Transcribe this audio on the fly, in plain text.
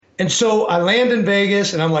And so I land in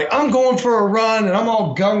Vegas and I'm like, I'm going for a run and I'm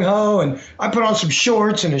all gung ho and I put on some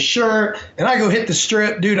shorts and a shirt and I go hit the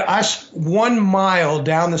strip. Dude, 1 mile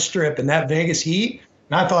down the strip in that Vegas heat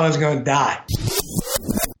and I thought I was going to die.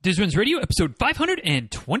 Diz Runs Radio, episode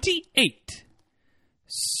 528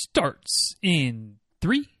 starts in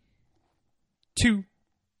 3, 2.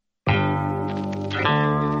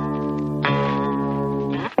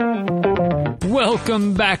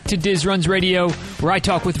 Welcome back to Diz Runs Radio, where I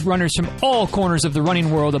talk with runners from all corners of the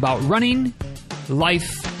running world about running,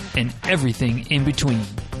 life, and everything in between.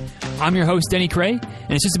 I'm your host, Denny Cray, and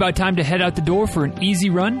it's just about time to head out the door for an easy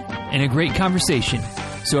run and a great conversation.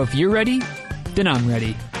 So if you're ready, then I'm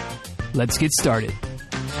ready. Let's get started.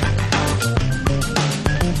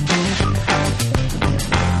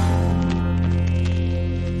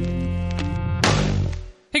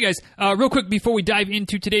 Hey guys, real quick before we dive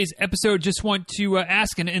into today's episode, just want to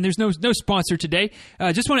ask, and there's no sponsor today,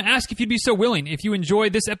 just want to ask if you'd be so willing, if you enjoy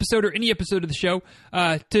this episode or any episode of the show,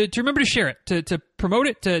 to remember to share it, to promote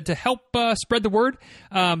it, to help spread the word,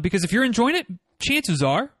 because if you're enjoying it, chances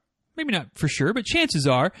are, maybe not for sure, but chances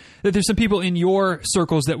are that there's some people in your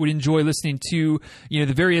circles that would enjoy listening to,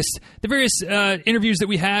 the various interviews that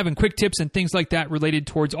we have and quick tips and things like that related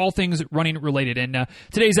towards all things running related. And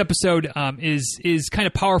today's episode is kind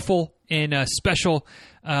of powerful and special,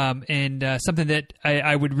 and something that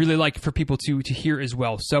I would really like for people to hear as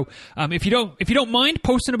well. So if you don't mind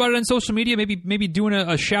posting about it on social media, maybe doing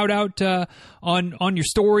a shout out on your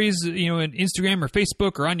stories, on Instagram or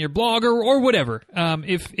Facebook or on your blog or whatever.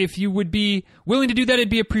 If you would be willing to do that, it'd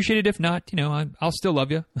be appreciated. If not, I'll still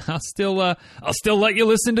love you. I'll still let you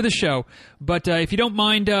listen to the show. But if you don't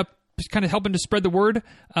mind, just kind of helping to spread the word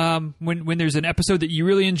when there's an episode that you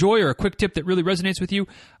really enjoy or a quick tip that really resonates with you,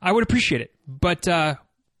 I would appreciate it. But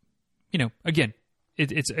again,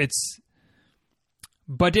 it's.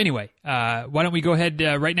 But anyway, why don't we go ahead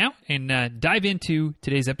right now and dive into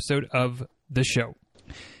today's episode of the show.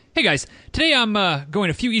 Hey guys, today I'm going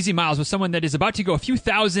a few easy miles with someone that is about to go a few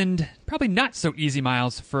thousand, probably not so easy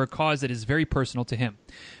miles for a cause that is very personal to him.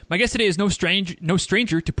 My guest today is no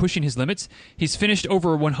stranger to pushing his limits. He's finished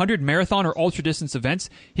over 100 marathon or ultra-distance events.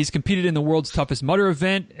 He's competed in the world's toughest mudder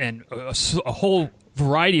event and a whole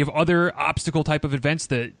variety of other obstacle type of events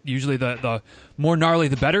that usually the more gnarly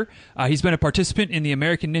the better. He's been a participant in the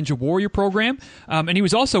American Ninja Warrior program, and he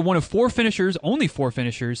was also one of only four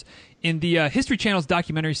finishers in the History Channel's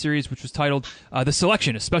documentary series, which was titled The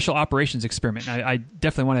Selection, a Special Operations Experiment. I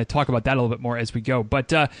definitely want to talk about that a little bit more as we go.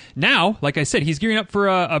 But now, like I said, he's gearing up for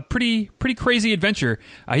a pretty crazy adventure.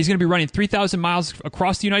 He's going to be running 3,000 miles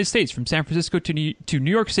across the United States from San Francisco to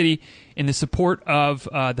New York City in the support of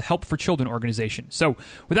the Help for Children organization. So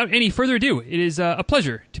without any further ado, it is a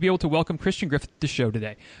pleasure to be able to welcome Christian Griffith to the show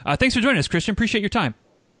today. Thanks for joining us, Christian. Appreciate your time.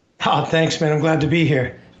 Oh, thanks, man. I'm glad to be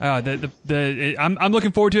here. I'm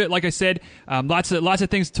looking forward to it. Like I said, lots of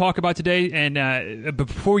things to talk about today. And but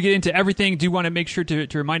before we get into everything, do want to make sure to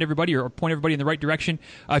remind everybody or point everybody in the right direction.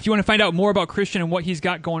 If you want to find out more about Christian and what he's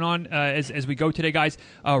got going on as we go today, guys,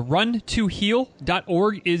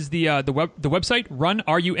 run2heal.org is the website. Run,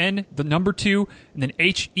 RUN, the number 2, and then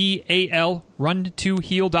HEAL,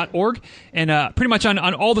 run2heal.org. And pretty much on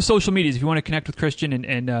all the social medias, if you want to connect with Christian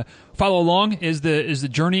and follow along as the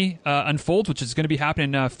journey unfolds, which is going to be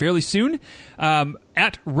happening fairly soon.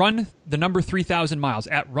 At run the number 3,000 miles.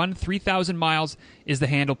 At run 3,000 miles is the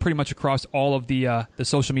handle pretty much across all of the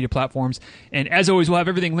social media platforms. And as always, we'll have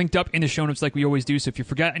everything linked up in the show notes like we always do. So if you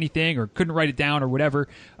forgot anything or couldn't write it down or whatever,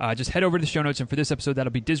 just head over to the show notes. And for this episode,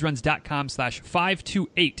 that'll be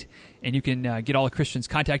dizruns.com/528. And you can get all of Christian's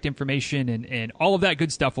contact information and all of that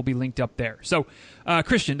good stuff will be linked up there. So,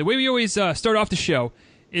 Christian, the way we always start off the show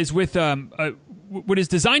is with what is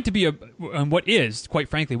designed to be what is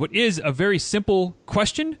a very simple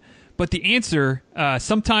question, but the answer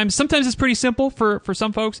sometimes it's pretty simple for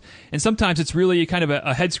some folks, and sometimes it's really kind of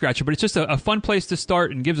a head scratcher. But it's just a fun place to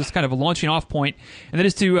start and gives us kind of a launching off point, and that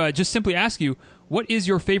is to just simply ask you, what is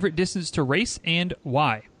your favorite distance to race and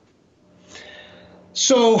why?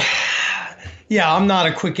 So, yeah, I'm not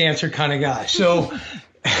a quick answer kind of guy, so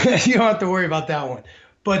you don't have to worry about that one.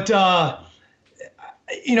 But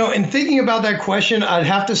in thinking about that question, I'd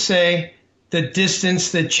have to say the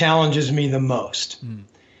distance that challenges me the most. Mm.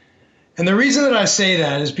 And the reason that I say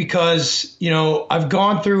that is because, I've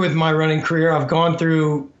gone through with my running career, I've gone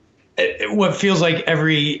through what feels like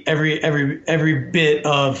every bit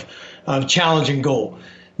of challenging goal.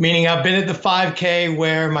 Meaning I've been at the 5K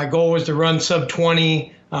where my goal was to run sub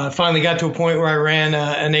 20. Finally got to a point where I ran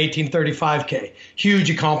an 1835K. Huge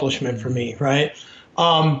accomplishment for me, right?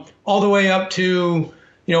 All the way up to,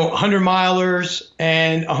 100 milers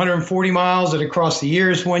and 140 miles that across the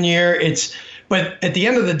years one year. But at the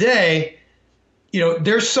end of the day,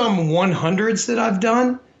 there's some 100s that I've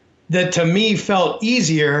done that to me felt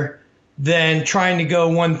easier than trying to go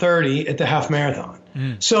 130 at the half marathon.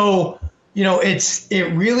 So,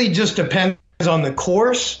 it really just depends on the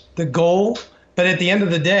course, the goal. But at the end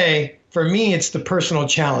of the day, for me, it's the personal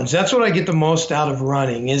challenge. That's what I get the most out of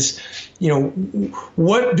running is,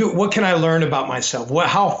 what can I learn about myself?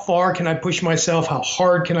 How far can I push myself? How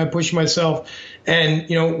hard can I push myself? And,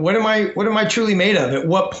 what am I truly made of? At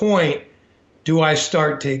what point do I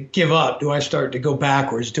start to give up? Do I start to go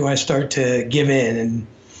backwards? Do I start to give in? And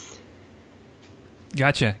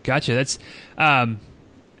Gotcha. That's, my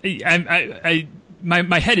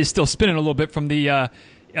head is still spinning a little bit from the,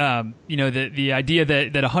 the idea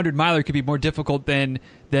that a 100 miler could be more difficult than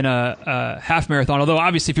a half marathon. Although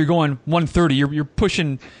obviously if you're going 130, you're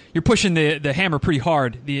pushing the hammer pretty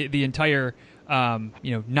hard the entire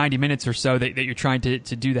 90 minutes or so that you're trying to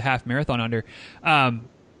do the half marathon under.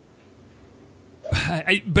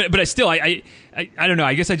 But I still I don't know.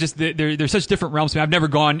 I guess they're such different realms. I've never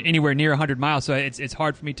gone anywhere near 100 miles, so it's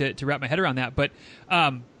hard for me to wrap my head around that. But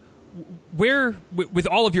where, with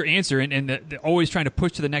all of your answer and the always trying to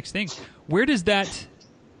push to the next thing, where does that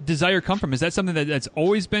desire come from? Is that something that's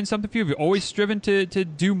always been something for you? Have you always striven to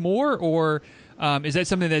do more, or is that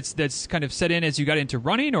something that's kind of set in as you got into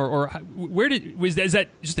running, or is that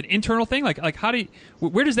just an internal thing? Like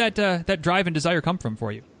where does that drive and desire come from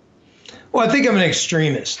for you? Well, I think I'm an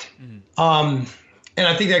extremist. And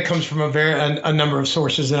I think that comes from a number of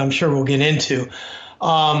sources that I'm sure we'll get into.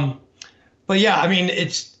 But yeah, I mean,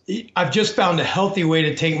 I've just found a healthy way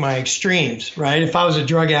to take my extremes, right? If I was a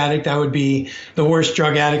drug addict, I would be the worst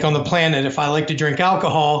drug addict on the planet. If I like to drink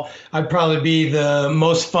alcohol, I'd probably be the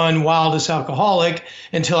most fun, wildest alcoholic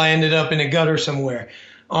until I ended up in a gutter somewhere.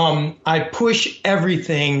 I push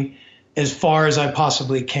everything as far as I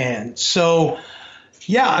possibly can. So,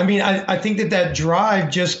 yeah, I mean, I think that drive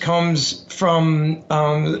just comes from,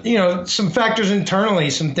 some factors internally,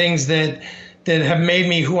 some things that have made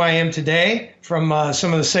me who I am today, from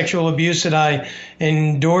some of the sexual abuse that I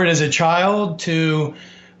endured as a child to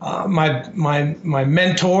my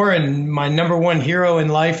mentor and my number one hero in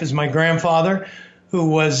life is my grandfather, who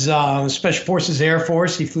was Special Forces Air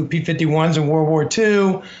Force. He flew P-51s in World War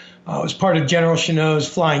II, was part of General Chennault's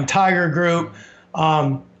Flying Tiger group.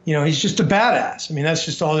 He's just a badass. I mean, that's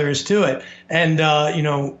just all there is to it. And,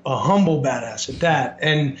 a humble badass at that.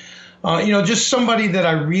 And, just somebody that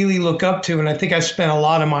I really look up to. And I think I spent a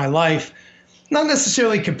lot of my life not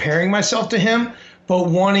necessarily comparing myself to him, but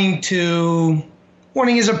wanting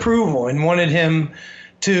his approval and wanted him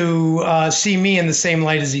to see me in the same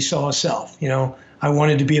light as he saw himself. I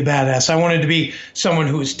wanted to be a badass. I wanted to be someone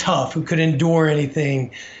who was tough, who could endure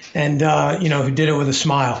anything, and, who did it with a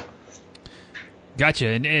smile. Gotcha,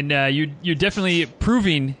 and you're definitely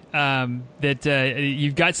proving that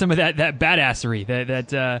you've got some of that badassery,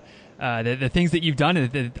 the things that you've done,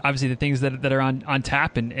 and obviously the things that are on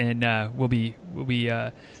tap, and will be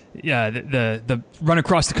the run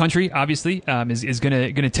across the country obviously is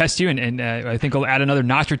gonna test you, and I think it'll add another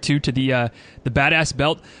notch or two to the badass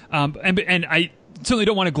belt, and I certainly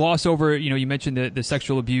don't want to gloss over, you mentioned the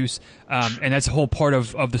sexual abuse, and that's a whole part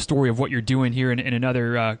of the story of what you're doing here in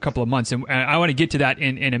another couple of months. And I want to get to that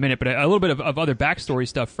in a minute, but a little bit of other backstory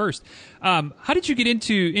stuff first. How did you get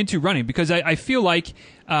into running? Because I feel like,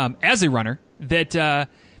 as a runner, that, I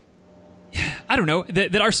don't know,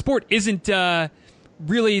 that our sport isn't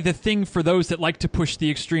really the thing for those that like to push the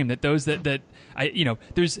extreme, that those that I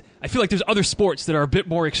feel like there's other sports that are a bit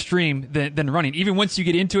more extreme than running. Even once you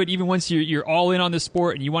get into it, even once you're all in on the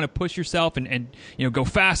sport and you want to push yourself and go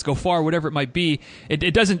fast, go far, whatever it might be,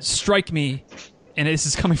 it doesn't strike me, and this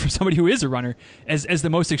is coming from somebody who is a runner, as the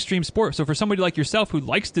most extreme sport. So for somebody like yourself who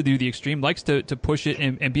likes to do the extreme, likes to push it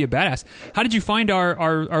and be a badass, how did you find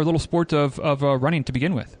our little sport of running to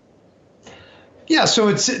begin with? Yeah,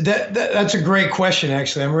 so that's a great question,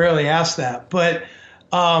 actually. I'm rarely asked that. But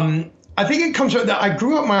I think it comes from that I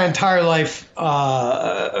grew up my entire life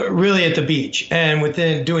really at the beach and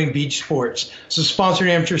within doing beach sports. So sponsored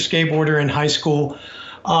amateur skateboarder in high school.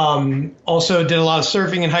 Also did a lot of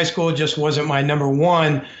surfing in high school. It just wasn't my number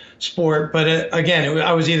one sport. But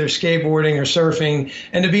I was either skateboarding or surfing.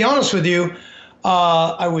 And to be honest with you,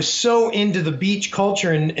 I was so into the beach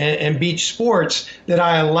culture and beach sports that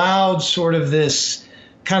I allowed sort of this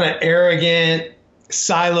kind of arrogant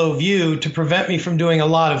silo view to prevent me from doing a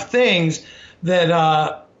lot of things that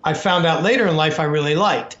I found out later in life I really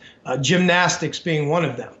liked. gymnastics being one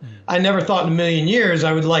of them. I never thought in a million years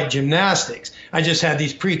I would like gymnastics. I just had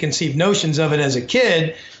these preconceived notions of it as a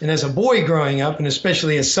kid and as a boy growing up, and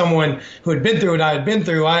especially as someone who had been through what I had been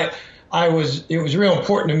through. It was real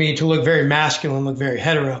important to me to look very masculine, look very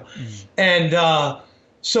hetero. And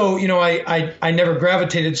so, I never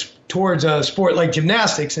gravitated towards a sport like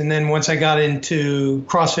gymnastics. And then once I got into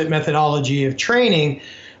CrossFit methodology of training,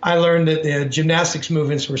 I learned that the gymnastics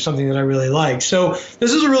movements were something that I really liked. So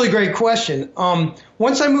this is a really great question.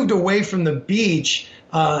 Once I moved away from the beach,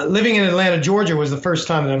 living in Atlanta, Georgia was the first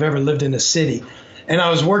time that I've ever lived in a city. And I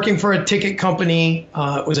was working for a ticket company.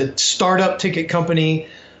 It was a startup ticket company.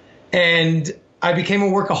 And I became a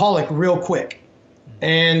workaholic real quick.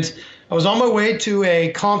 And I was on my way to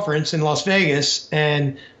a conference in Las Vegas,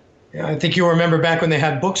 and I think you'll remember back when they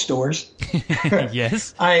had bookstores.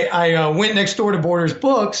 Yes. I went next door to Borders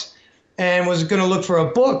Books and was going to look for a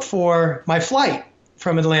book for my flight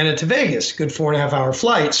from Atlanta to Vegas, good 4.5-hour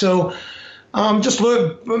flight. So just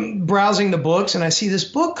browsing the books, and I see this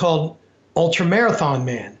book called Ultra Marathon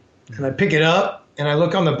Man. And I pick it up, and I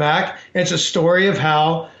look on the back, and it's a story of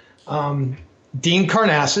how Dean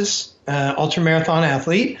Karnazes, ultra marathon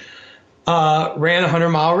athlete, ran a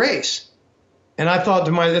 100-mile race. And I thought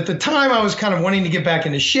at the time I was kind of wanting to get back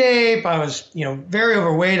into shape. I was, very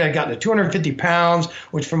overweight. I'd gotten to 250 pounds,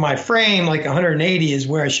 which for my frame, like 180 is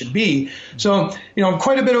where I should be. So, I'm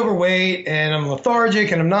quite a bit overweight, and I'm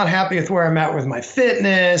lethargic, and I'm not happy with where I'm at with my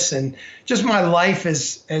fitness and just my life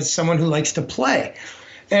as someone who likes to play.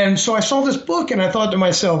 And so I saw this book, and I thought to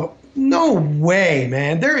myself, no way,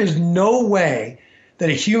 man. There is no way that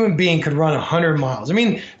a human being could run 100 miles. I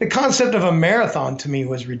mean, the concept of a marathon to me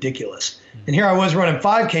was ridiculous. And here I was running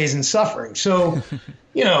 5Ks and suffering. So,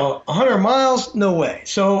 100 miles, no way.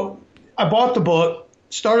 So I bought the book,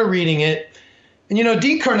 started reading it. And,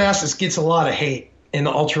 Dean Karnazes gets a lot of hate in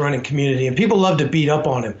the ultra running community, and people love to beat up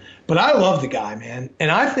on him. But I love the guy, man. And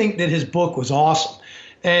I think that his book was awesome.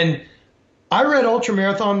 And I read Ultra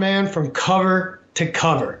Marathon Man from cover to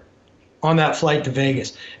cover on that flight to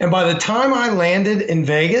Vegas. And by the time I landed in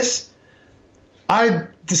Vegas, I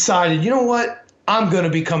decided, you know what? I'm going to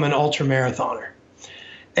become an ultra marathoner.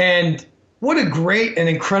 And what a great and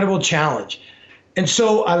incredible challenge. And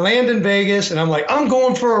so I land in Vegas, and I'm like, I'm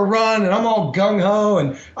going for a run, and I'm all gung-ho,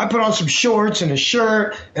 and I put on some shorts and a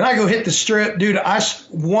shirt, and I go hit the strip. Dude,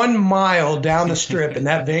 1 mile down the strip in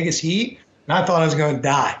that Vegas heat, and I thought I was going to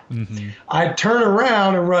die. Mm-hmm. I turn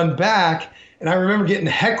around and run back, and I remember getting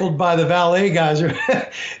heckled by the valet guys,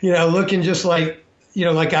 looking just like,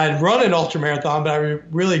 like I'd run an ultramarathon, but I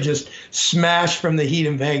really just smashed from the heat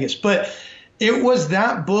in Vegas. But it was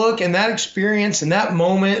that book and that experience and that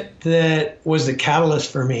moment that was the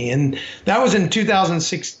catalyst for me. And that was in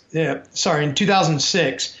 2006.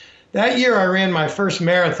 That year I ran my first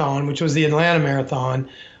marathon, which was the Atlanta Marathon.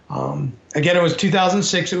 Again, it was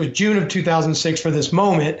 2006. It was June of 2006 for this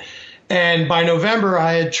moment. And by November,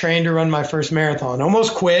 I had trained to run my first marathon.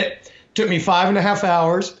 Almost quit. Took me 5.5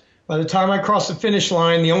 hours. By the time I crossed the finish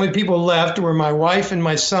line, the only people left were my wife and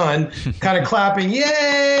my son, kind of clapping,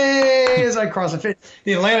 yay, as I crossed the finish.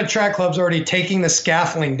 The Atlanta Track Club's already taking the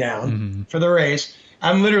scaffolding down for the race.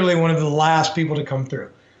 I'm literally one of the last people to come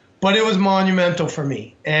through. But it was monumental for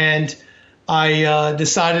me. And I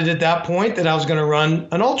decided at that point that I was going to run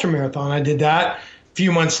an ultramarathon. I did that a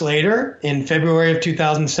few months later in February of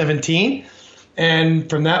 2017. And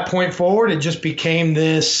from that point forward, it just became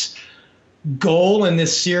this goal in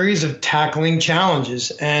this series of tackling challenges.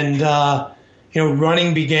 And,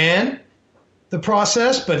 running began the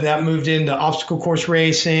process, but that moved into obstacle course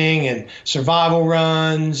racing and survival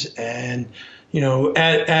runs. And,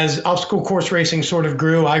 as obstacle course racing sort of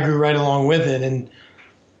grew, I grew right along with it. And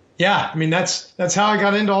yeah, I mean, that's how I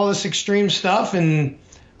got into all this extreme stuff. And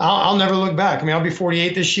I'll never look back. I mean, I'll be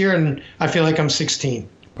 48 this year, and I feel like I'm 16.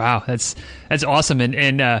 Wow, that's awesome,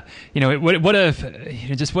 and what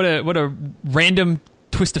a random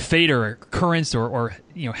twist of fate or occurrence or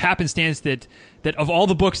happenstance that of all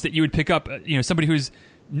the books that you would pick up, somebody who's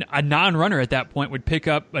a non-runner at that point would pick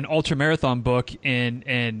up an ultra marathon book,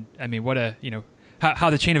 and I mean, what a how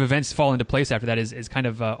the chain of events fall into place after that is kind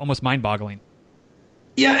of almost mind-boggling.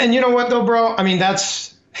 Yeah, and you know what though, bro? I mean,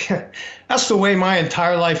 that's the way my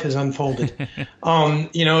entire life has unfolded.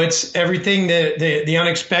 It's everything that the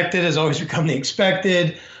unexpected has always become the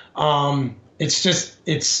expected.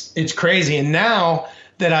 It's crazy. And now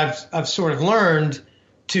that I've sort of learned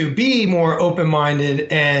to be more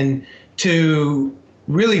open-minded and to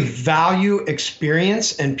really value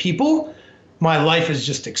experience and people, my life has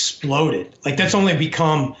just exploded. Like that's only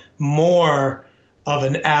become more of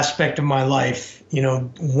an aspect of my life,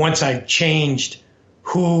 once I changed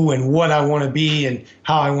who and what I want to be and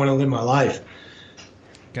how I want to live my life.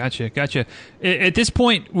 Gotcha. At this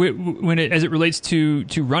point, as it relates to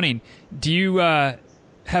running, do you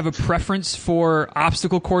have a preference for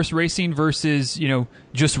obstacle course racing versus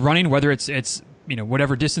just running, whether it's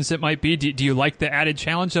whatever distance it might be? Do you like the added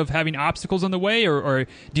challenge of having obstacles on the way, or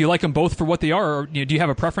do you like them both for what they are, or do you have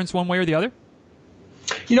a preference one way or the other?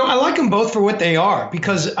 I like them both for what they are,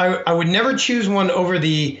 because I would never choose one over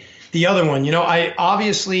the other one.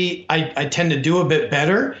 I tend to do a bit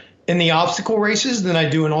better in the obstacle races than I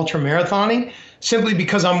do in ultra marathoning, simply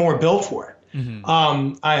because I'm more built for it.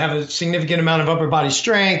 Mm-hmm. I have a significant amount of upper body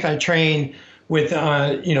strength. I train with,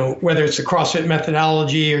 whether it's a CrossFit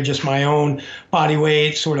methodology or just my own body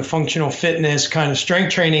weight, sort of functional fitness kind of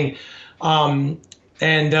strength training.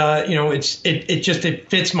 It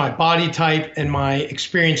fits my body type and my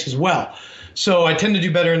experience as well. So I tend to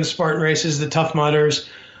do better in the Spartan races, the Tough Mudders,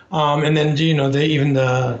 and then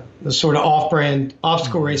the sort of off-brand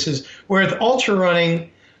obstacle races. Where with ultra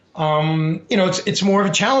running, it's more of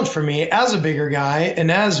a challenge for me as a bigger guy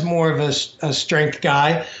and as more of a strength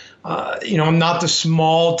guy. I'm not the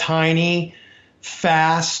small, tiny,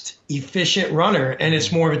 fast, efficient runner, and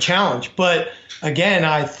it's more of a challenge. But again,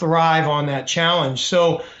 I thrive on that challenge.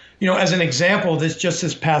 So, as an example,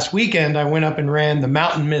 this past weekend, I went up and ran the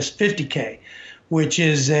Mountain Mist 50K, which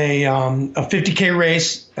is a 50K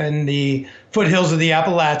race in the foothills of the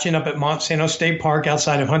Appalachian up at Monsanto State Park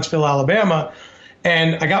outside of Huntsville, Alabama.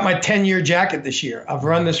 And I got my 10-year jacket this year. I've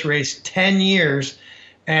run this race 10 years.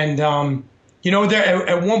 And,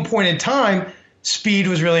 at one point in time, speed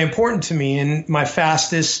was really important to me. And my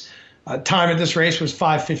fastest time at this race was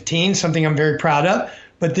 5:15, something I'm very proud of.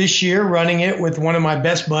 But this year, running it with one of my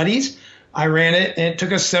best buddies, I ran it, and it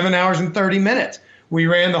took us 7 hours and 30 minutes. We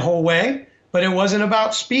ran the whole way, but it wasn't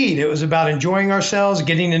about speed. It was about enjoying ourselves,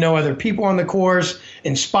 getting to know other people on the course,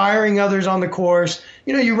 inspiring others on the course.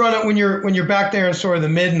 You run it when you're back there in sort of the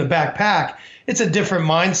mid and the back pack. It's a different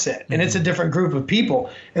mindset, and it's a different group of people.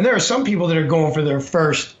 And there are some people that are going for their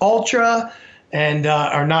first ultra and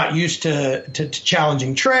are not used to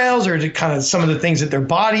challenging trails or to kind of some of the things that their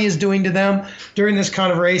body is doing to them during this kind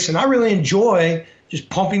of race. And I really enjoy just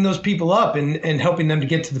pumping those people up and helping them to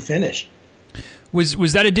get to the finish.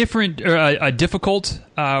 Was that a difficult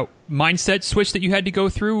mindset switch that you had to go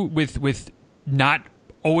through with not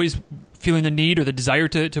always feeling the need or the desire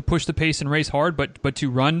to push the pace and race hard, but to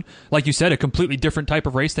run, like you said, a completely different type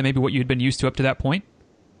of race than maybe what you had been used to up to that point?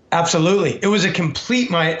 Absolutely. It was a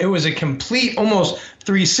complete almost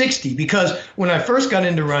 360, because when I first got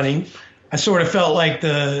into running, I sort of felt like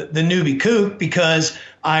the newbie kook, because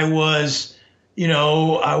I was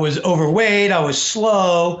overweight, I was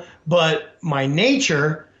slow, but my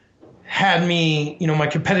nature had me, my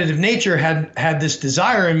competitive nature had this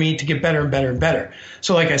desire in me to get better and better and better.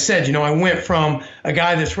 So like I said, I went from a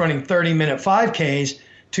guy that's running 30-minute 5Ks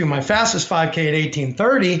to my fastest 5K at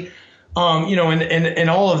 18:30. And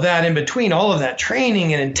all of that in between, all of that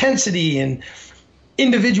training and intensity and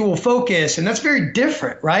individual focus. And that's very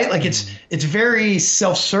different, right? Like it's very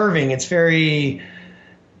self-serving. It's very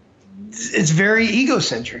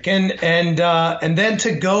egocentric. And then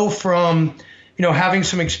to go from, having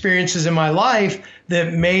some experiences in my life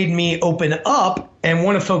that made me open up and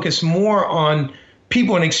want to focus more on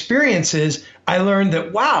people and experiences, I learned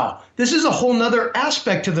that, wow, this is a whole nother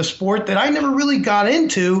aspect to the sport that I never really got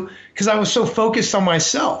into because I was so focused on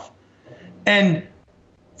myself. And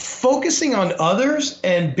focusing on others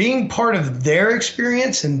and being part of their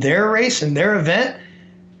experience and their race and their event,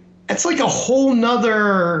 it's like a whole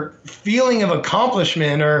nother feeling of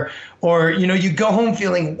accomplishment, or you go home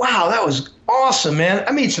feeling, wow, that was awesome, man.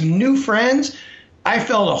 I made some new friends. I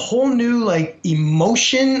felt a whole new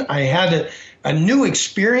emotion. I had a new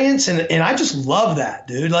experience, and I just love that,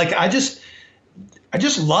 dude. Like I just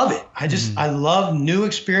love it. I love new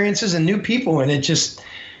experiences and new people, and it just,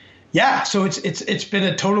 yeah. So it's been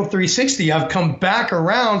a total 360. I've come back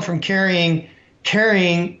around from caring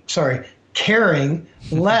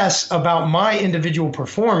less about my individual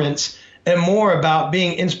performance and more about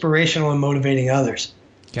being inspirational and motivating others.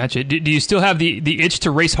 Gotcha. Do you still have the itch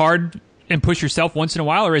to race hard and push yourself once in a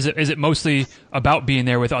while, or is it mostly about being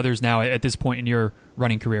there with others now at this point in your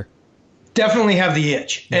running career? Definitely have the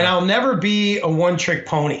itch, and I'll never be a one-trick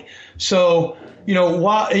pony. So,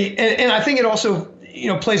 and I think it also,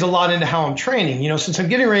 plays a lot into how I'm training. Since I'm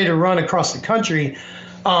getting ready to run across the country,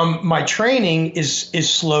 my training is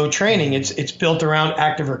slow training. It's built around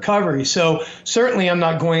active recovery. So certainly I'm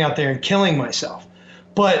not going out there and killing myself.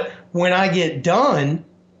 But when I get done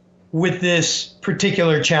with this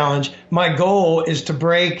particular challenge, my goal is to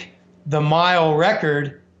break the mile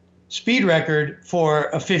record speed record for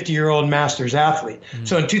a 50-year-old masters athlete.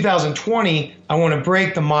 So in 2020, I want to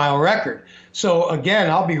break the mile record. So again,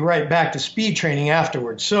 I'll be right back to speed training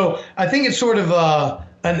afterwards. So I think it's sort of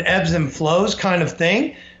an ebbs and flows kind of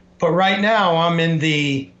thing. But right now I'm in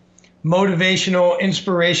the motivational,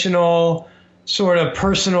 inspirational, sort of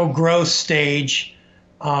personal growth stage.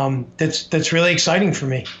 That's really exciting for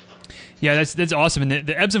me. Yeah, that's awesome, and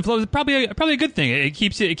the ebbs and flows is probably a good thing. It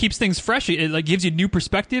keeps things fresh. It like gives you new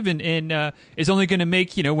perspective, and is only going to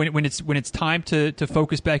make, you know, when it's time to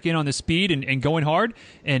focus back in on the speed and going hard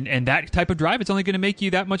and that type of drive. It's only going to make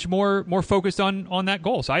you that much more focused on that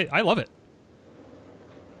goal. So I love it.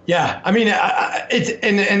 Yeah, I mean, it's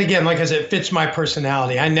and again, like I said, it fits my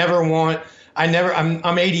personality. I'm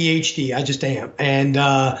ADHD. I just am, and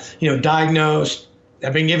diagnosed.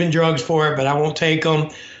 I've been given drugs for it, but I won't take them,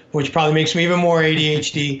 which probably makes me even more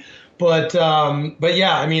ADHD. But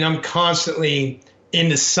yeah, I mean, I'm constantly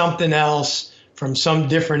into something else from some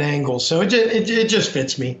different angle. So it just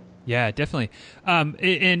fits me. Yeah, definitely.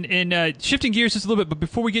 And shifting gears just a little bit, but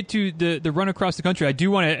before we get to the run across the country, I do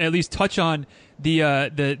want to at least touch on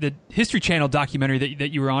the History Channel documentary that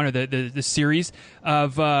you were on, or the series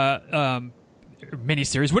of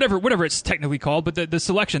mini-series, whatever it's technically called, but the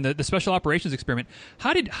selection, the special operations experiment.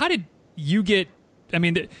 How did you get? I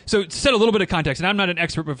mean, so to set a little bit of context, and I'm not an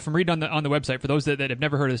expert, but from reading on the website, for those that have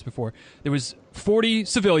never heard of this before, there was 40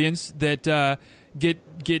 civilians that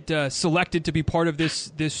get selected to be part of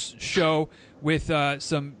this show with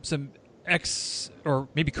some ex or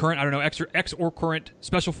maybe current, I don't know, ex or current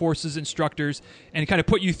special forces instructors, and kind of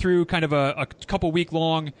put you through kind of a couple week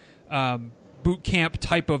long boot camp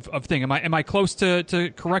type of thing. Am I close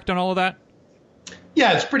to correct on all of that?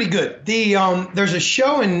 Yeah, it's pretty good. There's a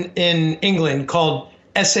show in England called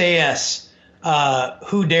SAS,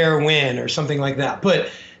 Who Dare Win, or something like that. But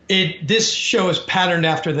this show is patterned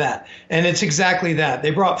after that, and it's exactly that.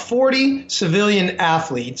 They brought 40 civilian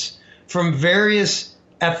athletes from various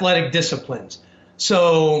athletic disciplines.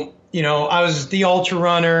 So, I was the ultra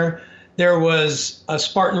runner. There was a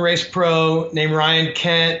Spartan race pro named Ryan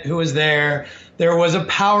Kent who was there. There was a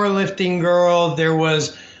powerlifting girl. There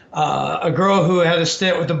was a girl who had a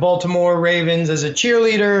stint with the Baltimore Ravens as a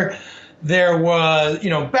cheerleader. There was,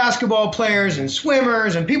 basketball players and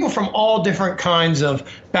swimmers and people from all different kinds of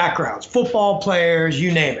backgrounds, football players,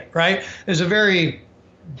 you name it, right? There's a very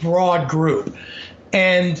broad group.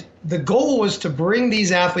 And the goal was to bring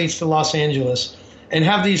these athletes to Los Angeles and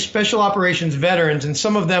have these special operations veterans. And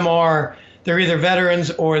some of them they're either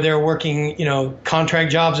veterans or they're working,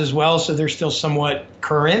 contract jobs as well. So they're still somewhat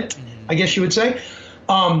current, I guess you would say.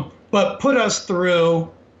 But put us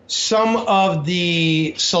through some of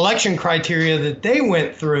the selection criteria that they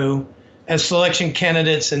went through as selection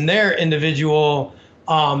candidates in their individual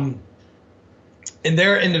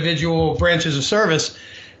branches of service,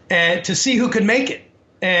 and to see who could make it.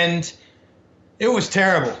 And it was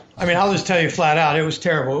terrible. I mean, I'll just tell you flat out, it was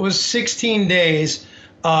terrible. It was 16 days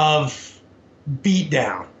of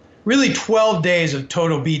beatdown, really 12 days of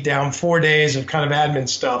total beatdown, 4 days of kind of admin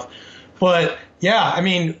stuff. But yeah, I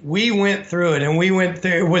mean, we went through it, and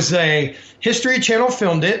it was a History Channel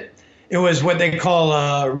filmed it. It was what they call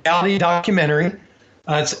a reality documentary.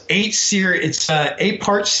 It's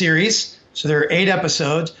 8-part series. So there are 8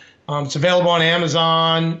 episodes. It's available on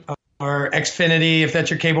Amazon or Xfinity, if that's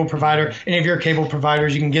your cable provider. Any of your cable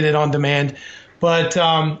providers, you can get it on demand. But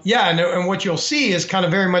and what you'll see is kind of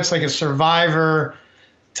very much like a Survivor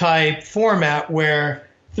type format, where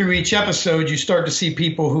through each episode you start to see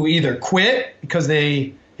people who either quit because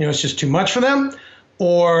it's just too much for them,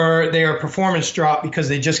 or they are performance drop because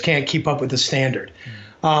they just can't keep up with the standard.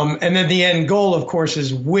 And then the end goal, of course,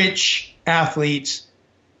 is which athletes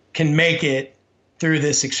can make it through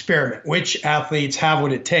this experiment, which athletes have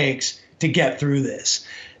what it takes to get through this.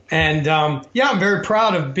 And I'm very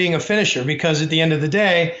proud of being a finisher, because at the end of the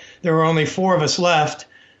day, there were only 4 of us left.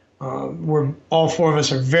 All 4 of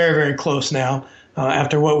us are very, very close now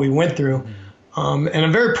after what we went through. And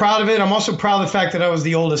I'm very proud of it. I'm also proud of the fact that I was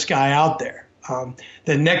the oldest guy out there.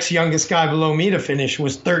 The next youngest guy below me to finish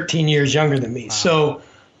was 13 years younger than me. Wow. So,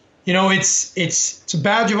 it's a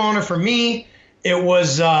badge of honor for me. It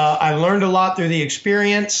was, I learned a lot through the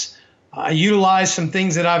experience. I utilized some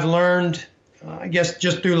things that I've learned, I guess,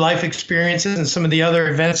 just through life experiences and some of the other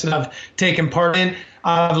events that I've taken part in.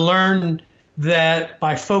 I've learned that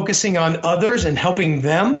by focusing on others and helping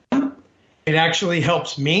them, it actually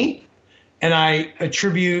helps me. And I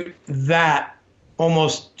attribute that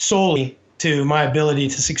almost solely to my ability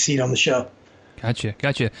to succeed on the show.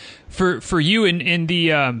 Gotcha. For you in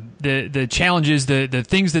the challenges, the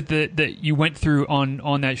things that you went through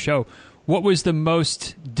on that show, what was the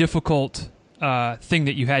most difficult thing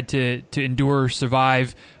that you had to endure,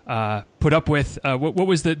 survive, put up with? What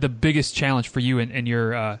was the biggest challenge for you in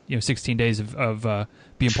your 16 days of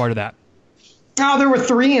being part of that? Oh, there were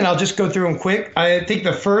three, and I'll just go through them quick. I think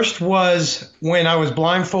the first was when I was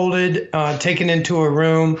blindfolded, taken into a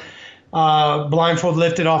room, blindfold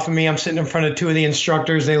lifted off of me. I'm sitting in front of two of the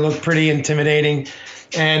instructors. They look pretty intimidating,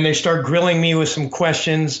 and they start grilling me with some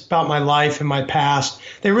questions about my life and my past.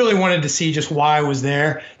 They really wanted to see just why I was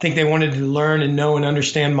there. I think they wanted to learn and know and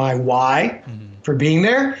understand my why for being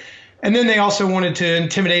there. And then they also wanted to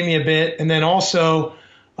intimidate me a bit, and then also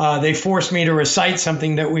they forced me to recite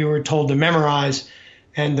something that we were told to memorize.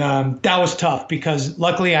 And that was tough because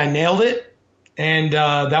luckily I nailed it, and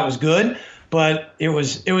that was good. But it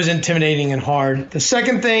was intimidating and hard. The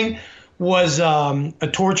second thing was a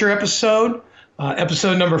torture episode,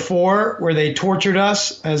 episode number 4, where they tortured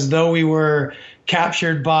us as though we were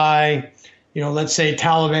captured by, let's say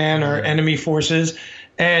Taliban or enemy forces,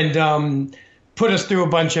 and put us through a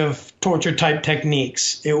bunch of torture type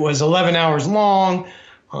techniques. It was 11 hours long.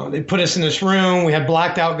 They put us in this room. We had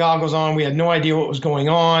blacked out goggles on. We had no idea what was going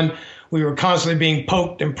on. We were constantly being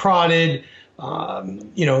poked and prodded.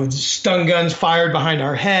 Stun guns fired behind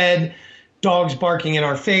our head, dogs barking in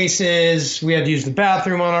our faces. We had to use the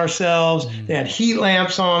bathroom on ourselves. They had heat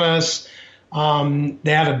lamps on us.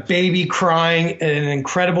 They had a baby crying at an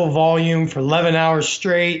incredible volume for 11 hours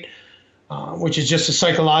straight, which is just a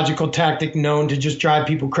psychological tactic known to just drive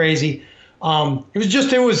people crazy.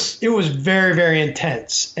 It was very, very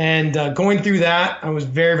intense. And going through that, I was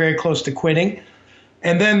very, very close to quitting.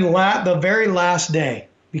 And then the very last day,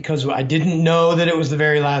 because I didn't know that it was the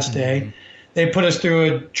very last day, they put us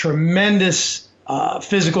through a tremendous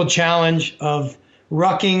physical challenge of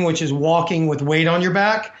rucking, which is walking with weight on your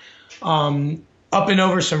back, up and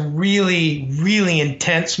over some really, really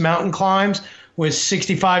intense mountain climbs with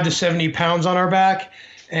 65 to 70 pounds on our back.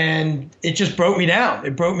 And it just broke me down.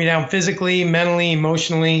 It broke me down physically, mentally,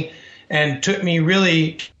 emotionally, and took me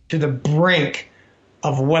really to the brink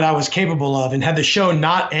of what I was capable of. And had the show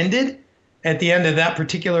not ended at the end of that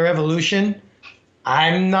particular evolution,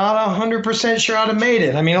 I'm not 100% sure I'd have made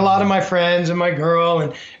it. I mean, a lot of my friends and my girl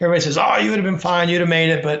and everybody says, oh, you would have been fine, you'd have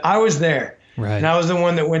made it. But I was there. Right. And I was the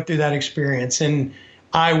one that went through that experience. And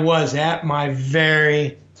I was at my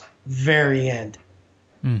very, very end.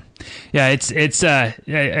 Yeah, it's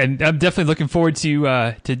and I'm definitely looking forward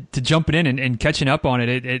to jumping in and catching up on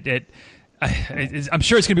it. I'm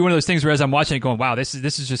sure it's going to be one of those things where as I'm watching it going, wow, this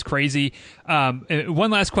is just crazy.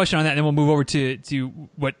 One last question on that, and then we'll move over to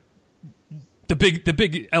what the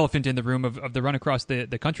big elephant in the room of the run across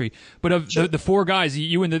the country. But of the 4 guys,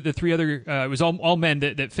 you and the 3 other, it was all men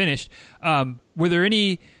that finished. Were there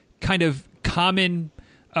any kind of common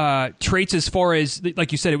traits as far as,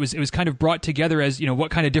 like you said, it was kind of brought together as,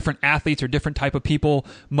 what kind of different athletes or different type of people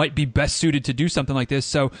might be best suited to do something like this?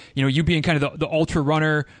 So, you being kind of the ultra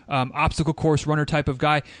runner, obstacle course runner type of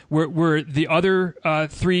guy, were the other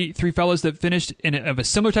three fellas that finished of a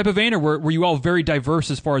similar type of vein, or were you all very diverse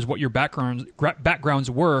as far as what your backgrounds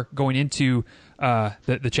were going into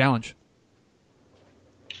the challenge?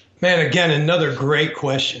 Man, again, another great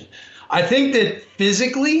question. I think that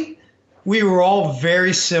physically we were all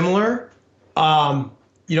very similar. I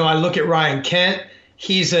look at Ryan Kent.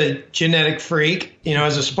 He's a genetic freak.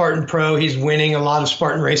 As a Spartan pro, he's winning a lot of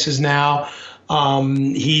Spartan races now.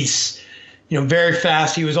 He's, very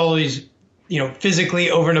fast. He was always,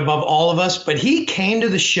 physically over and above all of us. But he came to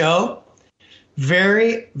the show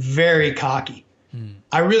very, very cocky.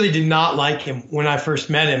 I really did not like him when I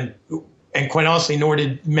first met him, and quite honestly, nor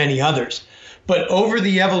did many others. But over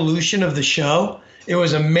the evolution of the show, it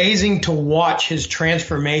was amazing to watch his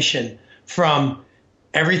transformation from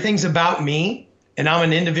everything's about me and I'm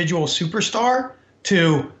an individual superstar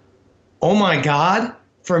to, oh my God,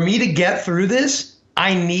 for me to get through this,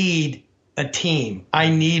 I need a team.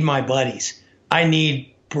 I need my buddies. I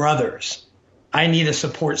need brothers. I need a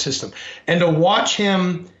support system. And to watch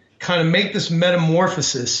him kind of make this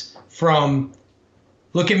metamorphosis from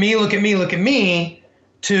look at me, look at me, look at me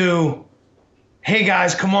to, hey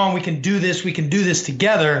guys, come on, we can do this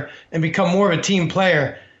together and become more of a team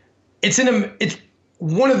player. It's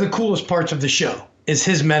one of the coolest parts of the show is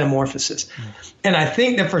his metamorphosis. And I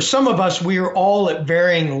think that for some of us, we are all at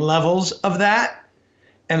varying levels of that.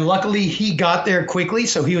 And luckily he got there quickly,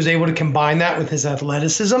 so he was able to combine that with his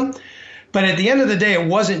athleticism. But at the end of the day, it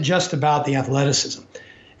wasn't just about the athleticism.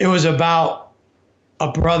 It was about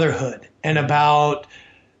a brotherhood and about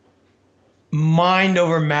mind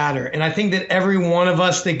over matter. And I think that every one of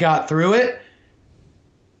us that got through it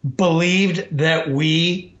believed that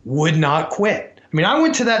we would not quit. I mean, I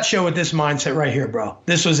went to that show with this mindset right here, bro.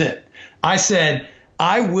 This was it. I said,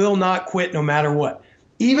 I will not quit no matter what.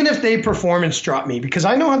 Even if they performance drop me, because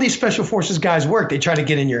I know how these special forces guys work. They try to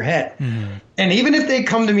get in your head. Mm-hmm. And even if they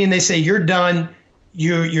come to me and they say, you're done,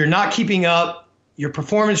 you're not keeping up, your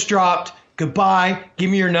performance dropped, goodbye,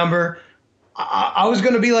 give me your number. I was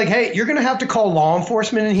going to be like, hey, you're going to have to call law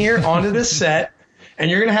enforcement in here onto this set,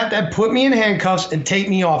 and you're going to have to put me in handcuffs and take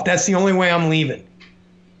me off. That's the only way I'm leaving,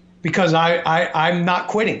 because I'm not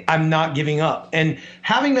quitting. I'm not giving up. And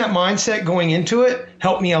having that mindset going into it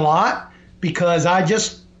helped me a lot, because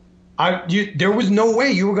there was no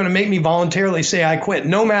way you were going to make me voluntarily say I quit,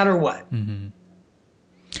 no matter what. Mm-hmm.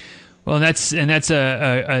 Well, that's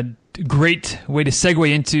a great way to segue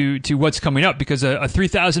into what's coming up, because a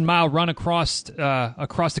 3,000-mile run across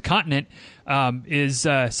the continent is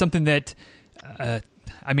something that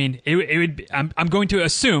I mean, it would be, I'm going to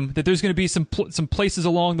assume that there's going to be some places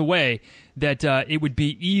along the way that it would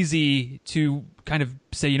be easy to kind of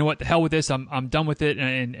say, you know what, the hell with this, I'm done with it,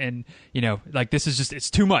 and you know, like, this is just, it's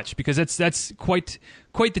too much, because that's quite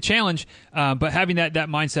the challenge. But having that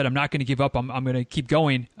mindset, I'm not going to give up, I'm going to keep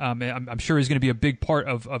going, I'm sure is going to be a big part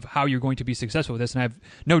of how you're going to be successful with this. And I have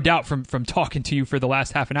no doubt from talking to you for the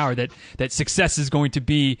last half an hour that success is going to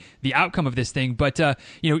be the outcome of this thing. But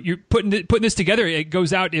you know, you're putting this together. It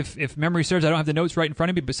goes out, if memory serves, I don't have the notes right in front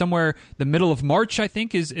of me, but somewhere the middle of March, I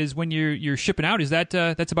think, is when you're shipping out. Is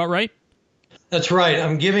that's about right? That's right.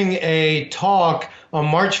 I'm giving a talk on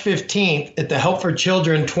March 15th at the Help for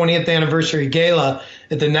Children 20th Anniversary Gala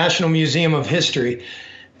at the National Museum of History.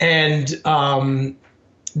 And we're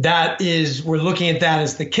looking at that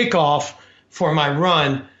as the kickoff for my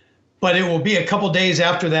run, but it will be a couple days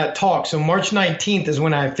after that talk. So March 19th is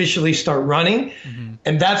when I officially start running. Mm-hmm.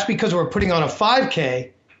 And that's because we're putting on a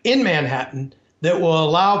 5K in Manhattan that will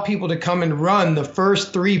allow people to come and run the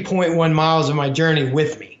first 3.1 miles of my journey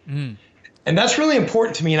with me. Mm. And that's really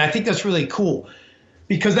important to me, and I think that's really cool,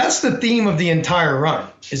 because that's the theme of the entire run.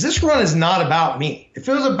 Is this run is not about me. If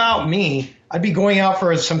it was about me, I'd be going out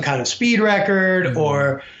for some kind of speed record, mm-hmm.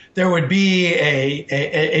 or there would be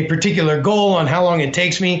a particular goal on how long it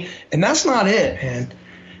takes me, and that's not it, man.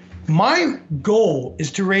 My goal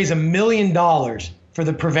is to raise $1 million for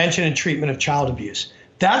the prevention and treatment of child abuse.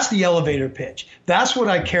 That's the elevator pitch. That's what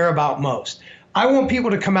I care about most. I want people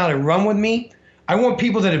to come out and run with me. I want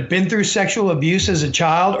people that have been through sexual abuse as a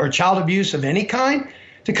child, or child abuse of any kind,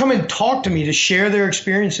 to come and talk to me, to share their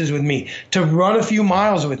experiences with me, to run a few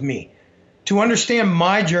miles with me, to understand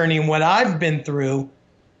my journey and what I've been through,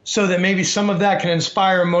 so that maybe some of that can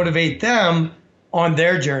inspire and motivate them on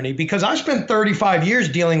their journey. Because I spent 35 years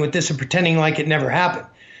dealing with this and pretending like it never happened.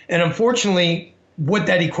 And unfortunately, what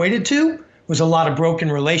that equated to was a lot of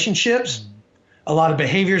broken relationships, a lot of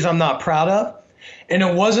behaviors I'm not proud of. And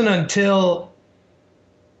it wasn't until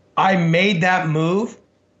I made that move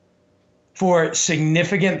for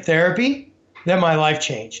significant therapy that my life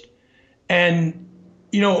changed. And,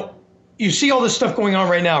 you know, you see all this stuff going on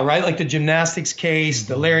right now, right? Like the gymnastics case,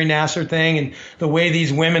 the Larry Nassar thing, and the way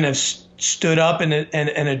these women have stood up and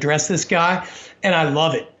addressed this guy. And I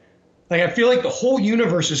love it. Like, I feel like the whole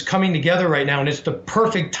universe is coming together right now, and it's the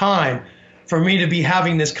perfect time for me to be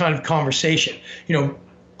having this kind of conversation. You know,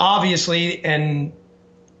 obviously, and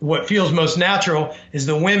what feels most natural is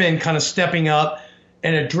the women kind of stepping up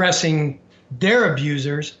and addressing their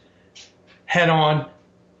abusers head on.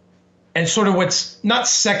 And sort of what's not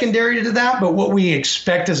secondary to that, but what we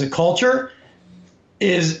expect as a culture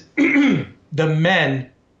is the men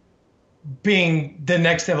being the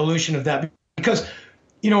next evolution of that. Because,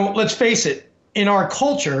 you know, let's face it, in our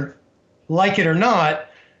culture, like it or not,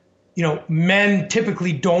 you know, men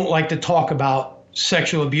typically don't like to talk about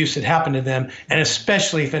sexual abuse that happened to them, and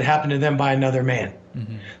especially if it happened to them by another man.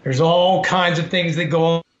 Mm-hmm. There's all kinds of things that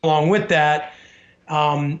go along with that.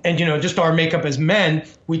 And, you know, just our makeup as men,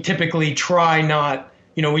 we typically try not,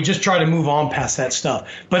 you know, we just try to move on past that stuff.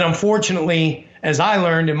 But unfortunately, as I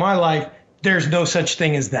learned in my life, there's no such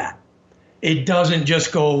thing as that. It doesn't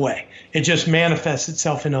just go away. It just manifests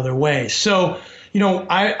itself in other ways. So, you know,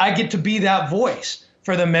 I get to be that voice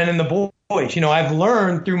for the men and the boys. You know, I've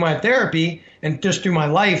learned through my therapy and just through my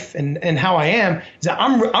life and how I am, is that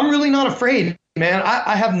I'm really not afraid, man.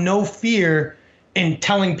 I have no fear in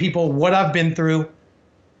telling people what I've been through,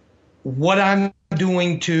 what I'm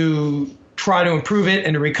doing to try to improve it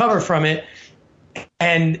and to recover from it,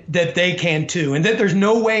 and that they can too, and that there's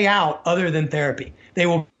no way out other than therapy. They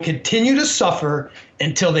will continue to suffer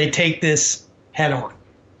until they take this head on.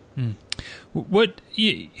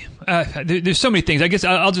 There's so many things. I guess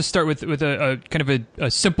I'll just start with a kind of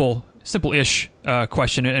a simple simple-ish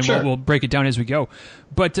question, and Sure. we'll break it down as we go.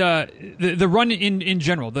 But the run in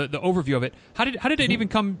general, the overview of it, how did it even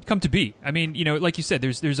come to be? I mean, like you said,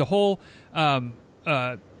 there's a whole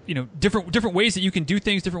different ways that you can do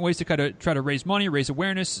things, different ways to kind of try to raise money, raise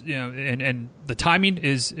awareness, and the timing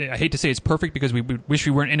is, I hate to say it's perfect, because we wish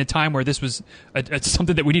we weren't in a time where this was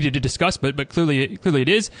something that we needed to discuss, but clearly it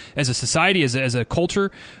is, as a society, as a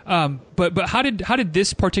culture. But how did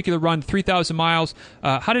this particular run, 3,000 miles,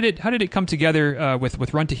 how did it come together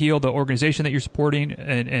with Run to Heal, the organization that you're supporting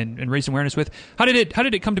and raising awareness with? How did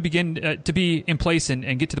it come to begin to be in place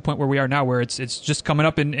and get to the point where we are now, where it's just coming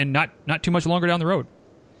up and not too much longer down the road?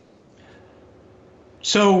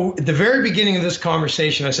 So at the very beginning of this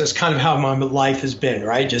conversation, I said it's kind of how my life has been,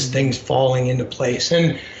 right? Just things falling into place.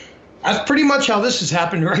 And that's pretty much how this has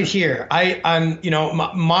happened right here. I'm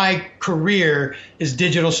my career is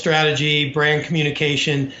digital strategy, brand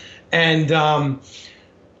communication. And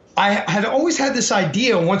I had always had this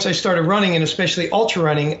idea once I started running, and especially ultra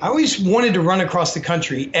running. I always wanted to run across the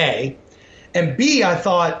country, A. And B, I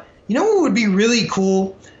thought, what would be really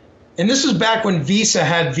cool? And this is back when Visa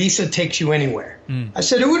had Visa Takes You Anywhere. I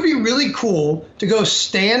said it would be really cool to go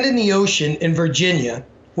stand in the ocean in Virginia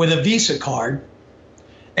with a Visa card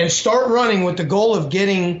and start running with the goal of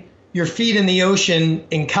getting your feet in the ocean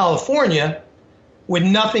in California with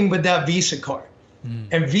nothing but that Visa card.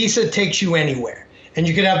 And Visa Takes You Anywhere. And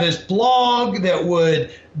you could have this blog that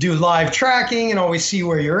would do live tracking and always see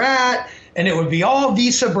where you're at. And it would be all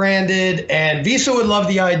Visa branded, and Visa would love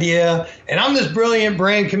the idea. And I'm this brilliant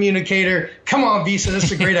brand communicator. Come on, Visa, this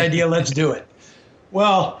is a great idea. Let's do it.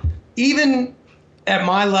 Well, even at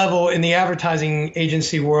my level in the advertising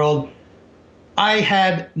agency world, I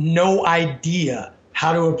had no idea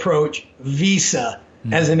how to approach Visa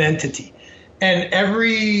as an entity. And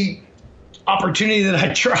every opportunity that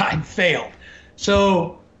I tried failed.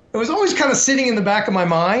 So it was always kind of sitting in the back of my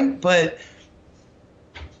mind, but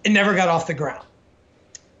it never got off the ground.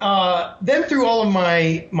 Then through all of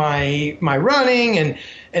my running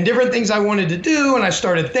and different things I wanted to do, and I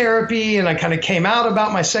started therapy, and I kind of came out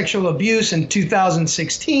about my sexual abuse in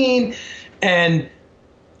 2016, and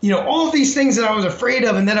all of these things that I was afraid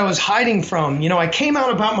of and that I was hiding from. I came out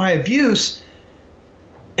about my abuse,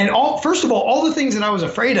 and first of all the things that I was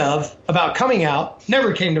afraid of about coming out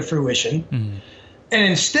never came to fruition. And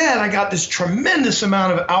instead, I got this tremendous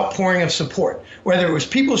amount of outpouring of support, whether it was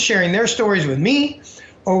people sharing their stories with me,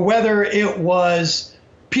 or whether it was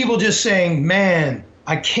people just saying, man,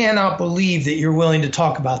 I cannot believe that you're willing to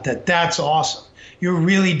talk about that. That's awesome. You're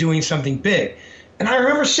really doing something big. And I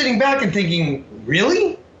remember sitting back and thinking,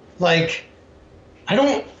 really? Like,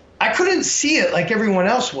 I couldn't see it like everyone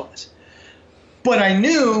else was. But I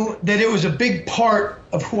knew that it was a big part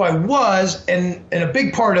of who I was and a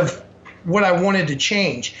big part of what I wanted to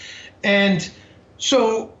change. And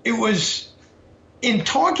so it was in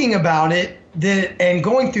talking about it and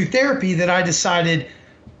going through therapy that I decided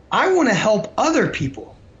I want to help other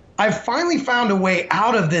people. I've finally found a way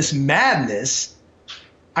out of this madness.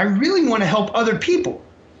 I really want to help other people.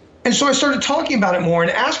 And so I started talking about it more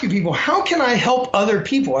and asking people, how can I help other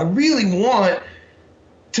people? I really want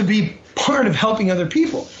to be part of helping other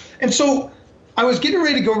people. And so I was getting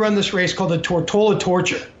ready to go run this race called the Tortola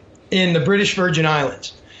Torture in the British Virgin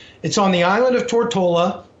Islands. It's on the island of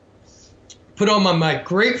Tortola, put on by my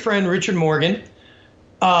great friend Richard Morgan,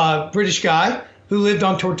 British guy who lived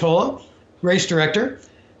on Tortola, race director.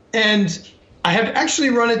 And I had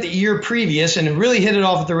actually run it the year previous and really hit it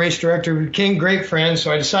off with the race director. We became great friends,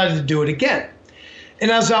 so I decided to do it again. And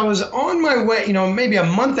as I was on my way, maybe a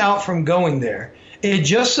month out from going there, it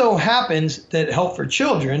just so happens that Help for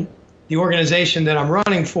Children, the organization that I'm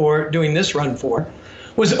running for, doing this run for,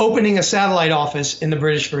 was opening a satellite office in the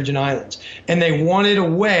British Virgin Islands. And they wanted a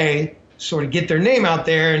way to sort of get their name out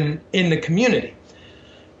there and in the community.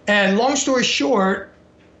 And long story short,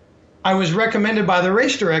 I was recommended by the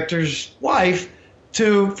race director's wife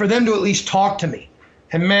for them to at least talk to me.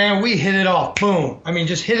 And man, we hit it off. Boom. I mean,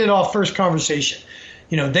 just hit it off first conversation.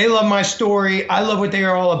 They love my story. I love what they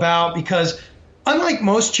are all about, because unlike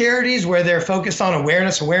most charities where they're focused on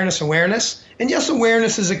awareness, and yes,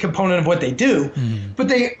 awareness is a component of what they do, but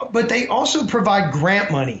they also provide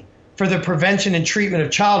grant money for the prevention and treatment of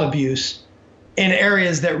child abuse in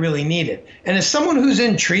areas that really need it. And as someone who's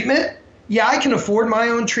in treatment, yeah, I can afford my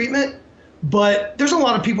own treatment, but there's a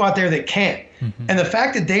lot of people out there that can't. And the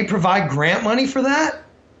fact that they provide grant money for that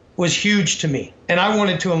was huge to me, and I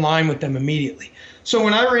wanted to align with them immediately. So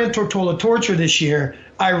when I ran Tortola Torture this year,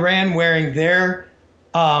 I ran wearing their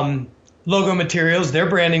logo materials, their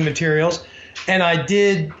branding materials, and I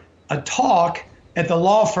did a talk at the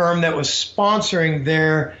law firm that was sponsoring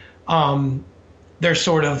their their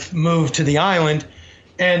sort of move to the island.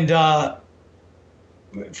 And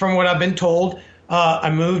from what I've been told, I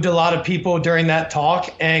moved a lot of people during that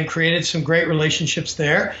talk and created some great relationships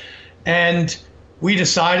there. And we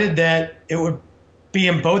decided that it would be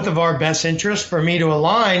in both of our best interests for me to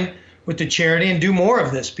align with the charity and do more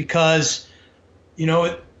of this, because,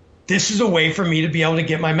 this is a way for me to be able to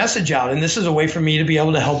get my message out. And this is a way for me to be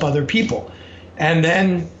able to help other people. And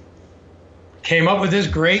then came up with this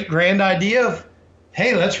great grand idea of,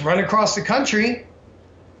 hey, let's run across the country.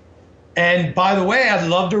 And by the way, I'd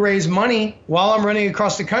love to raise money while I'm running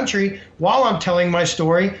across the country, while I'm telling my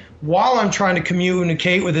story, while I'm trying to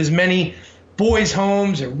communicate with as many boys'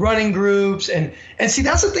 homes and running groups. And see,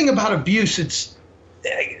 that's the thing about abuse. It's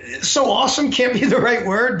so awesome, can't be the right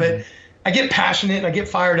word, but I get passionate and I get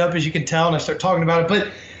fired up, as you can tell, and I start talking about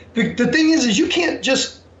it. But the thing is you can't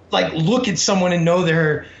just look at someone and know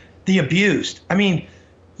they're the abused. I mean,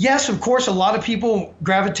 yes, of course, a lot of people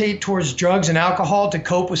gravitate towards drugs and alcohol to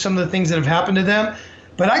cope with some of the things that have happened to them.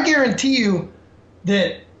 But I guarantee you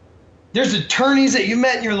that there's attorneys that you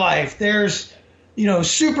met in your life. There's,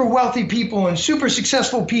 super wealthy people and super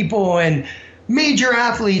successful people and major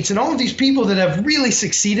athletes and all of these people that have really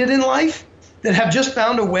succeeded in life, that have just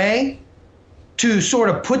found a way to sort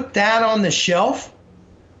of put that on the shelf.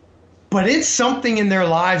 But it's something in their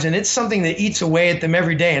lives, and it's something that eats away at them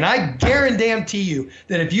every day. And I guarantee you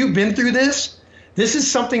that if you've been through this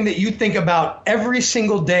is something that you think about every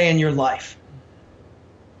single day in your life.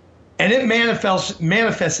 And it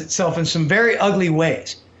manifests itself in some very ugly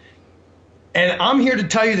ways. And I'm here to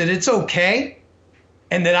tell you that it's okay,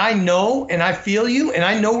 and that I know and I feel you, and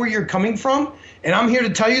I know where you're coming from. And I'm here to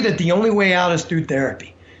tell you that the only way out is through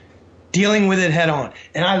therapy, dealing with it head on.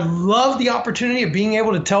 And I love the opportunity of being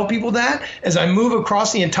able to tell people that as I move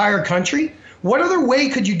across the entire country. What other way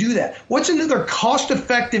could you do that? What's another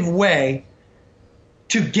cost-effective way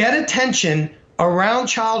to get attention around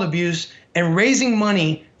child abuse and raising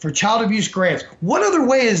money for child abuse grants? What other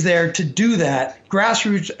way is there to do that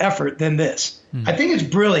grassroots effort than this? I think it's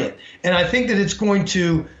brilliant. And I think that it's going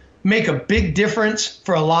to make a big difference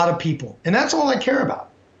for a lot of people. And that's all I care about.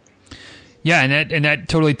 Yeah, and that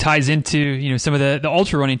totally ties into some of the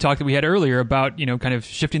ultra running talk that we had earlier about kind of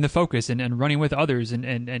shifting the focus and running with others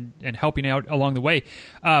and helping out along the way.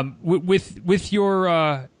 With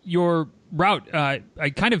your route, I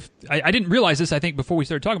didn't realize this, I think, before we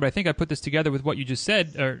started talking, but I think I put this together with what you just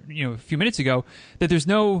said a few minutes ago, that there's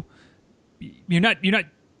you're not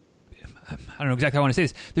I don't know exactly how I want to say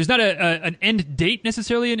this. There's not an end date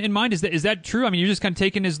necessarily in mind. Is that true? I mean, you're just kind of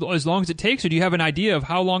taking as long as it takes, or do you have an idea of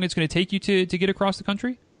how long it's going to take you to get across the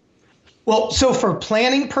country? Well, so for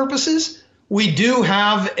planning purposes, we do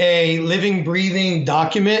have a living, breathing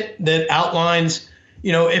document that outlines,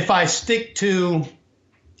 if I stick to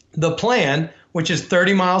the plan, which is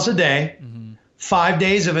 30 miles a day, 5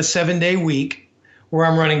 days of a 7-day week, where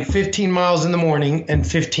I'm running 15 miles in the morning and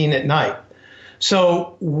 15 at night.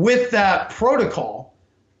 So with that protocol,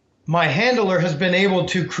 my handler has been able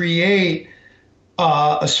to create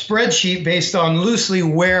a spreadsheet based on loosely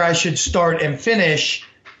where I should start and finish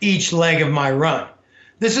each leg of my run.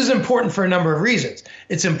 This is important for a number of reasons.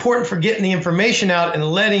 It's important for getting the information out and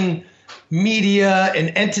letting media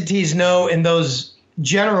and entities know in those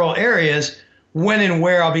general areas when and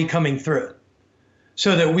where I'll be coming through,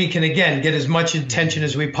 so that we can, again, get as much attention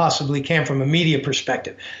as we possibly can from a media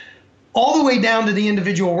perspective. All the way down to the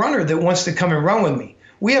individual runner that wants to come and run with me.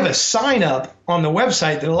 We have a sign up on the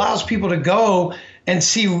website that allows people to go and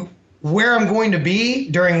see where I'm going to be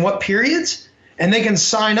during what periods, and they can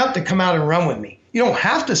sign up to come out and run with me. You don't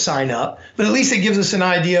have to sign up, but at least it gives us an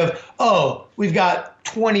idea of, we've got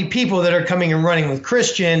 20 people that are coming and running with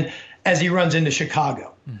Christian as he runs into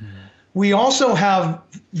Chicago. We also have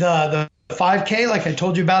the 5K, like I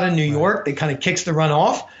told you about in New York, that kind of kicks the run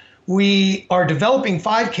off. We are developing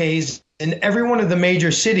 5Ks in every one of the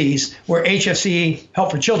major cities where HFC,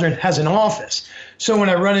 Help for Children, has an office. So when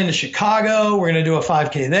I run into Chicago, we're going to do a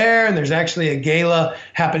 5K there, and there's actually a gala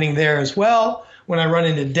happening there as well. When I run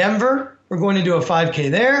into Denver, we're going to do a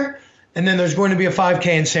 5K there, and then there's going to be a 5K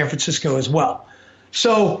in San Francisco as well.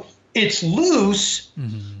 So it's loose,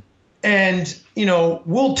 and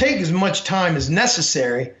we'll take as much time as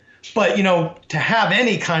necessary. But, to have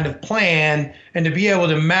any kind of plan and to be able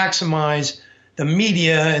to maximize the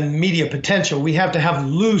media and media potential, we have to have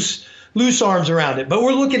loose arms around it. But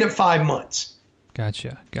we're looking at 5 months.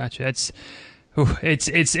 Gotcha.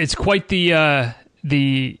 It's quite the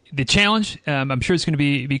challenge. I'm sure it's going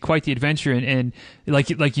to be quite the adventure. And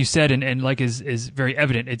like you said, and like is very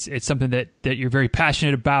evident, it's something that you're very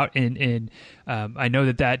passionate about. And I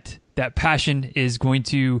know that that passion is going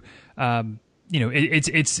to,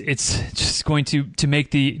 it's just going to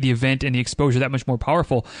make the event and the exposure that much more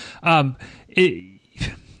powerful.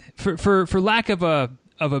 For lack of a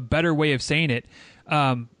better way of saying it,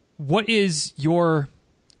 what is your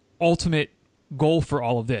ultimate goal for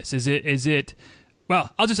all of this? Is it? Well,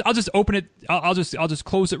 I'll just open it. I'll just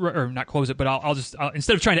close it, or not close it, but I'll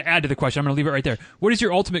instead of trying to add to the question, I'm going to leave it right there. What is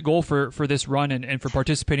your ultimate goal for this run and for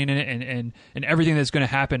participating in it and everything that's going to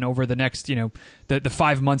happen over the next, the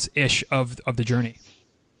 5 months ish of the journey?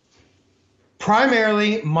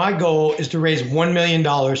 Primarily, my goal is to raise $1 million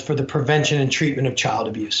for the prevention and treatment of child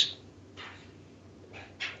abuse.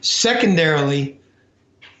 Secondarily,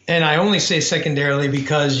 and I only say secondarily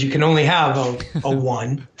because you can only have a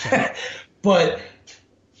one, but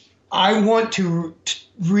I want to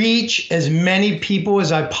reach as many people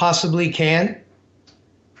as I possibly can.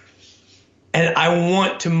 And I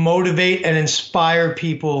want to motivate and inspire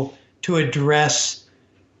people to address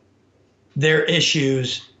their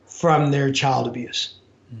issues from their child abuse.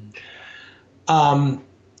 Those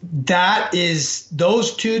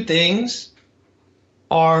two things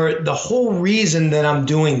are the whole reason that I'm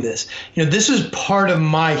doing this. This is part of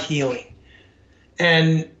my healing.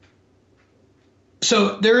 And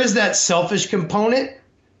so there is that selfish component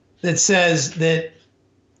that says that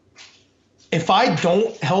if I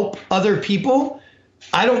don't help other people,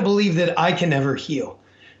 I don't believe that I can ever heal.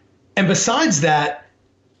 And besides that,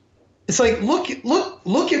 it's like, look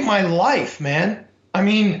at my life, man. I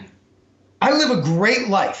mean, I live a great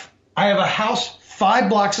life. I have a house 5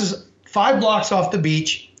 blocks off the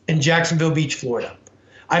beach in Jacksonville Beach, Florida.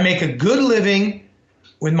 I make a good living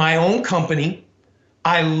with my own company.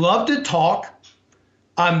 I love to talk.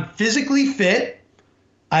 I'm physically fit.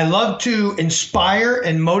 I love to inspire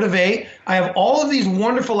and motivate. I have all of these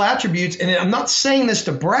wonderful attributes, and I'm not saying this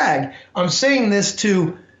to brag. I'm saying this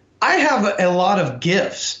I have a lot of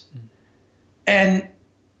gifts. And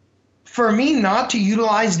for me not to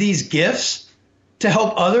utilize these gifts to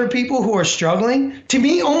help other people who are struggling, to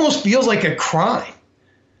me almost feels like a crime.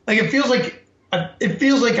 Like it feels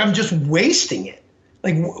like I'm just wasting it.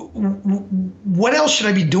 Like, what else should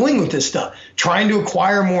I be doing with this stuff? Trying to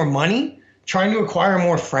acquire more money? Trying to acquire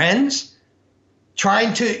more friends?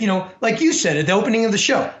 Trying to, like you said at the opening of the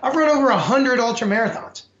show, I've run over 100 ultra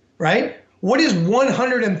marathons, right? What is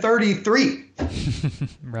 133?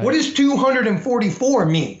 Right. What does 244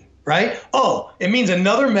 mean, right? Oh, it means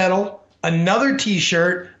another medal, another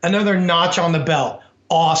T-shirt, another notch on the belt.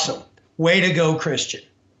 Awesome. Way to go, Christian.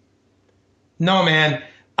 No, man,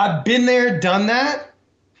 I've been there, done that.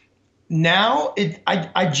 Now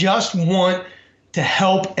I just want to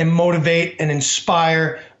help and motivate and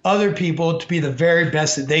inspire other people to be the very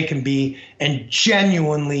best that they can be and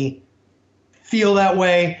genuinely feel that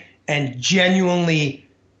way and genuinely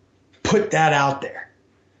put that out there.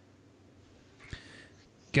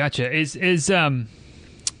 Gotcha.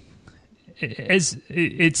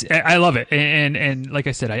 I love it. And like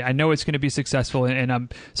I said, I know it's going to be successful, and I'm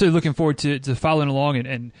so looking forward to following along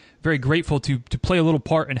and very grateful to play a little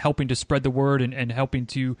part in helping to spread the word and helping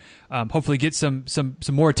to hopefully get some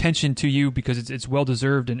more attention to you, because it's well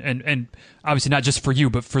deserved and obviously not just for you,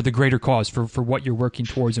 but for the greater cause, for what you're working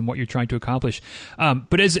towards and what you're trying to accomplish.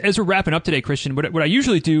 But as we're wrapping up today, Christian, what I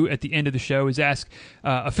usually do at the end of the show is ask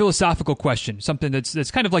a philosophical question, something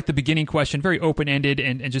that's kind of like the beginning question, very open ended,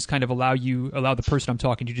 and just kind of allow the person I'm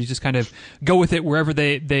talking to just kind of go with it wherever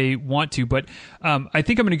they want to. But I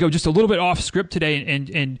think I'm going to go just a little bit off script today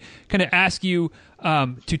and kind of ask you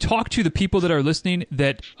to talk to the people that are listening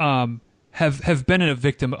that have been a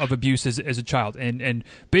victim of abuse as a child. And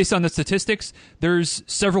based on the statistics, there's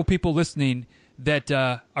several people listening that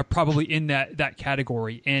are probably in that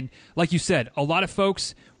category. And like you said, a lot of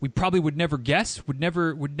folks we probably would never guess, would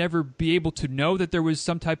never be able to know that there was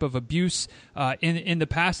some type of abuse in the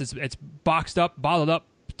past. It's boxed up, bottled up,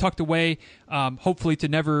 tucked away, hopefully to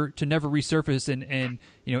never resurface. And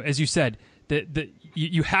as you said,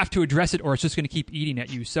 you have to address it, or it's just going to keep eating at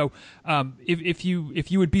you. So, if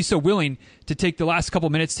you would be so willing to take the last couple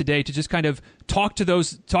minutes today to just kind of talk to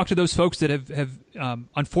those folks that have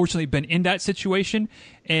unfortunately been in that situation,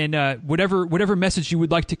 and whatever message you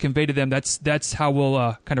would like to convey to them, that's how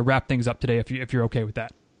we'll kind of wrap things up today. If you're okay with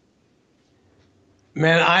that,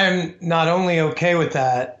 man, I am not only okay with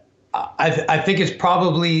that. I think it's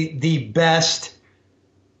probably the best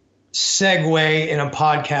segue in a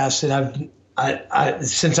podcast that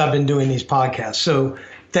since I've been doing these podcasts. So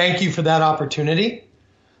thank you for that opportunity.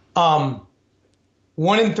 1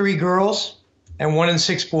 in 3 girls and 1 in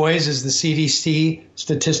 6 boys, is the CDC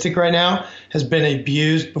statistic right now, has been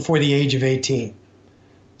abused before the age of 18.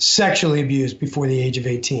 sexually abused before the age of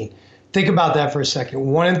 18. Think about that for a second.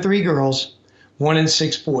 1 in 3 girls, 1 in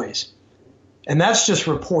 6 boys. And that's just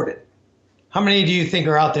reported. How many do you think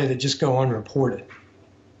are out there that just go unreported?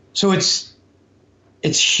 So it's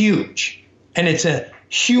huge, and it's a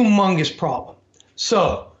humongous problem.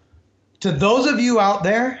 So to those of you out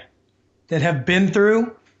there that have been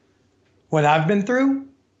through what I've been through,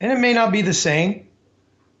 and it may not be the same,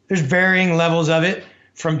 there's varying levels of it,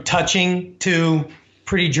 from touching to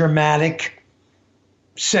pretty dramatic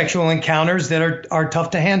sexual encounters that are tough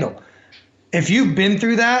to handle. If you've been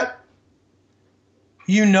through that,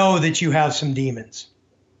 you know that you have some demons.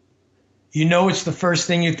 You know it's the first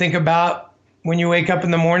thing you think about when you wake up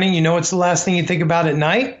in the morning. You know it's the last thing you think about at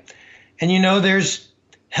night. And you know there's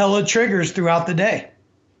hella triggers throughout the day.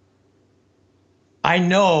 I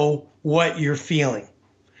know what you're feeling.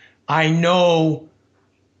 I know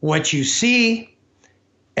what you see,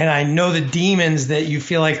 and I know the demons that you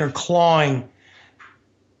feel like are clawing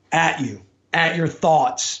at you, at your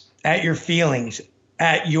thoughts, at your feelings,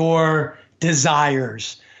 at your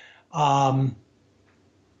desires. And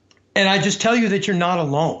I just tell you that you're not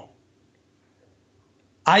alone.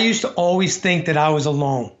 I used to always think that I was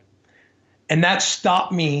alone. And that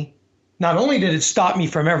stopped me. Not only did it stop me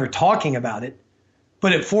from ever talking about it,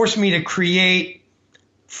 but it forced me to create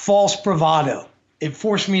false bravado. It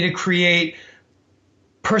forced me to create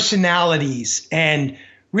personalities, and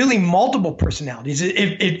really multiple personalities.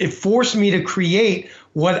 It forced me to create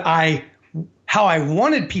how I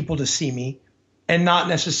wanted people to see me, and not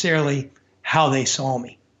necessarily how they saw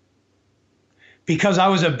me. Because I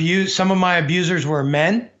was abused, some of my abusers were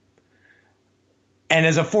men. And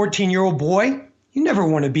as a 14-year-old boy, you never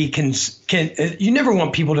want to be you never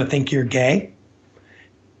want people to think you're gay.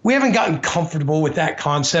 We haven't gotten comfortable with that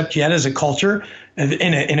concept yet as a culture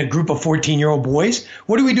in a group of 14-year-old boys.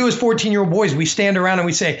 What do we do as 14-year-old boys? We stand around and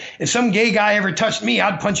we say, if some gay guy ever touched me,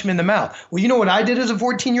 I'd punch him in the mouth. Well, you know what I did as a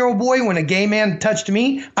 14-year-old boy when a gay man touched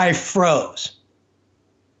me? I froze.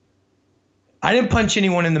 I didn't punch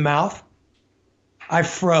anyone in the mouth. I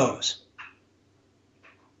froze.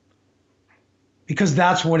 Because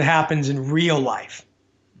that's what happens in real life.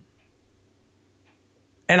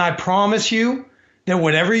 And I promise you that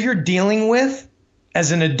whatever you're dealing with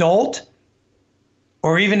as an adult,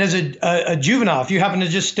 or even as a juvenile, if you happen to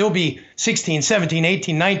just still be 16, 17,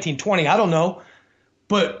 18, 19, 20, I don't know,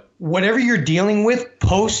 but whatever you're dealing with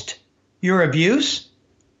post your abuse,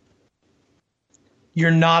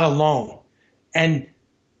 you're not alone. And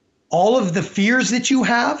all of the fears that you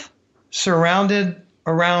have surrounded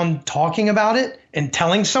around talking about it and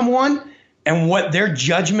telling someone and what their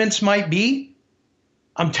judgments might be,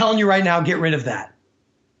 I'm telling you right now, get rid of that,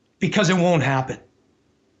 because it won't happen.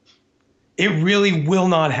 It really will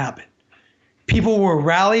not happen. People will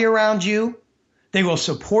rally around you. They will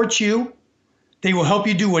support you. They will help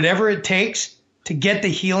you do whatever it takes to get the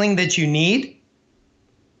healing that you need.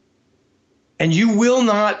 And you will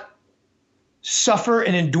not suffer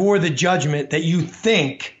and endure the judgment that you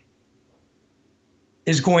think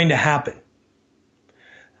is going to happen.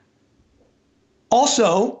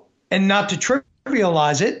 Also, and not to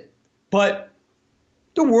trivialize it, but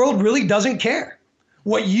the world really doesn't care.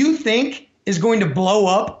 What you think is going to blow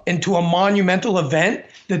up into a monumental event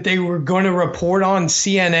that they were going to report on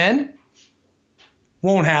CNN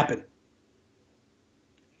won't happen.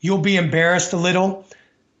 You'll be embarrassed a little.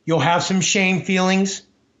 You'll have some shame feelings.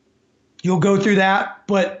 You'll go through that,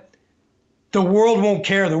 but the world won't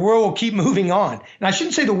care. The world will keep moving on. And I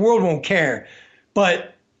shouldn't say the world won't care,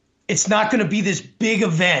 but it's not going to be this big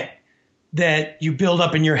event that you build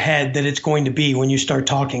up in your head that it's going to be when you start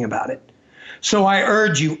talking about it. So I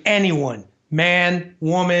urge you, anyone, man,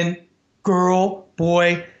 woman, girl,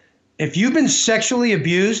 boy, if you've been sexually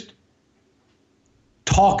abused,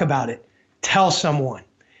 talk about it. Tell someone,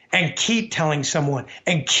 and keep telling someone,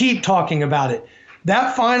 and keep talking about it.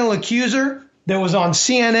 That final accuser that was on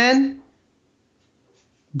CNN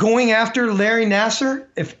going after Larry Nassar,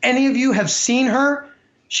 if any of you have seen her,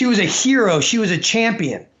 she was a hero. She was a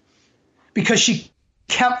champion because she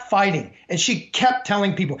kept fighting and she kept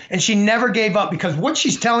telling people, and she never gave up, because what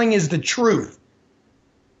she's telling is the truth.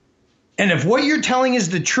 And if what you're telling is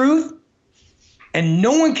the truth and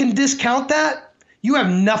no one can discount that, you have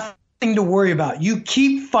nothing to worry about. You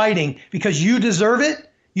keep fighting because you deserve it.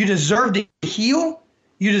 You deserve to heal.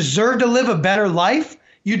 You deserve to live a better life.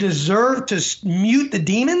 You deserve to mute the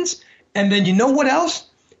demons. And then you know what else?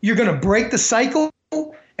 You're going to break the cycle,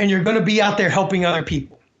 and you're going to be out there helping other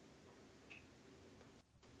people.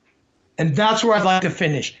 And that's where I'd like to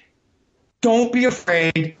finish. Don't be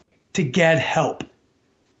afraid to get help.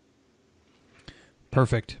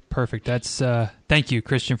 Perfect. That's thank you,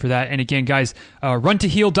 Christian, for that. And again, guys,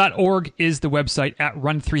 runtoheal.org is the website at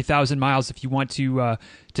Run 3000 Miles. If you want to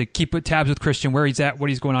keep tabs with Christian, where he's at, what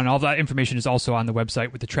he's going on, all that information is also on the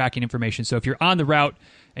website with the tracking information. So if you're on the route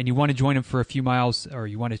and you want to join him for a few miles, or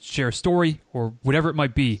you want to share a story or whatever it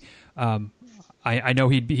might be, I know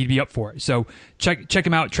he'd be up for it. So check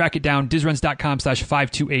him out, track it down.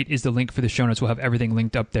 DizRuns.com/528 is the link for the show notes. We'll have everything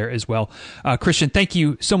linked up there as well. Christian, thank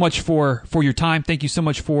you so much for your time. Thank you so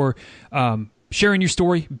much for sharing your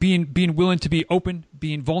story, being willing to be open,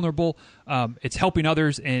 being vulnerable. It's helping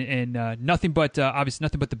others, and nothing but obviously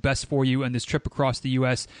nothing but the best for you and this trip across the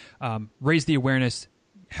U.S. Raise the awareness.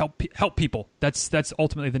 Help people. That's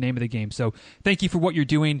ultimately the name of the game. So thank you for what you're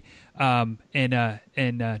doing, and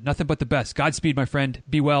nothing but the best. Godspeed, my friend.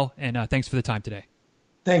 Be well, and thanks for the time today.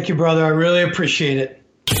 Thank you, brother. I really appreciate it.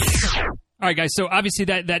 All right, guys. So obviously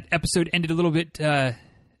that episode ended a little bit on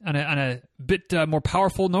a bit more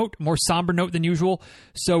powerful note, more somber note than usual.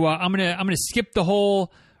 So I'm gonna skip the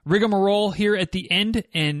whole rigmarole here at the end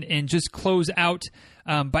and just close out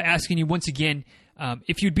by asking you once again.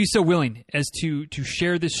 If you'd be so willing as to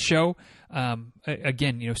share this show,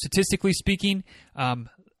 again, statistically speaking,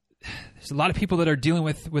 there's a lot of people that are dealing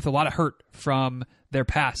with a lot of hurt from their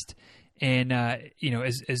past, and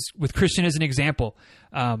as with Christian as an example,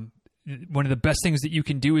 one of the best things that you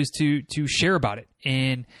can do is to share about it.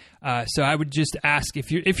 And so I would just ask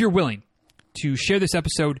if you're willing to share this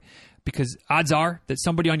episode, because odds are that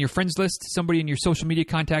somebody on your friends list, somebody in your social media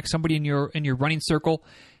contacts, somebody in your running circle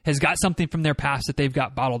has got something from their past that they've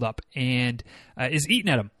got bottled up and is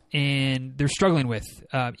eating at them, and they're struggling with,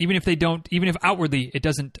 even if outwardly it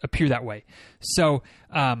doesn't appear that way. So,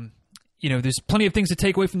 there's plenty of things to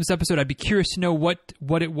take away from this episode. I'd be curious to know what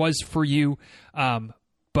it was for you.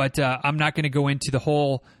 But I'm not going to go into the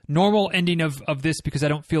whole normal ending of this, because I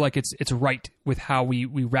don't feel like it's right with how we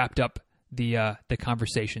wrapped up the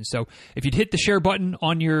conversation. So if you'd hit the share button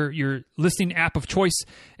on your listening app of choice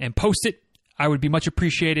and post it, I would be much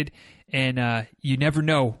appreciated. And you never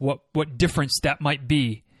know what difference that might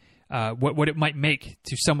be, what it might make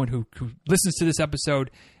to someone who listens to this episode,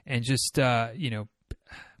 and just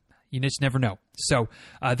you just never know. So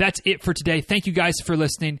that's it for today. Thank you guys for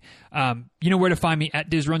listening. You know where to find me, at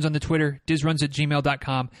DizRuns on the Twitter,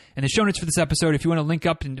 dizruns@gmail.com. And the show notes for this episode, if you want to link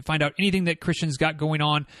up and find out anything that Christian's got going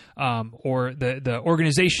on, or the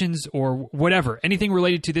organizations or whatever, anything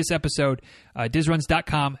related to this episode,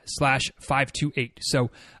 dizruns.com/528. So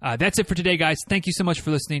that's it for today, guys. Thank you so much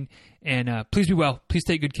for listening. And please be well. Please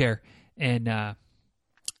take good care. And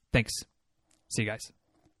thanks. See you guys.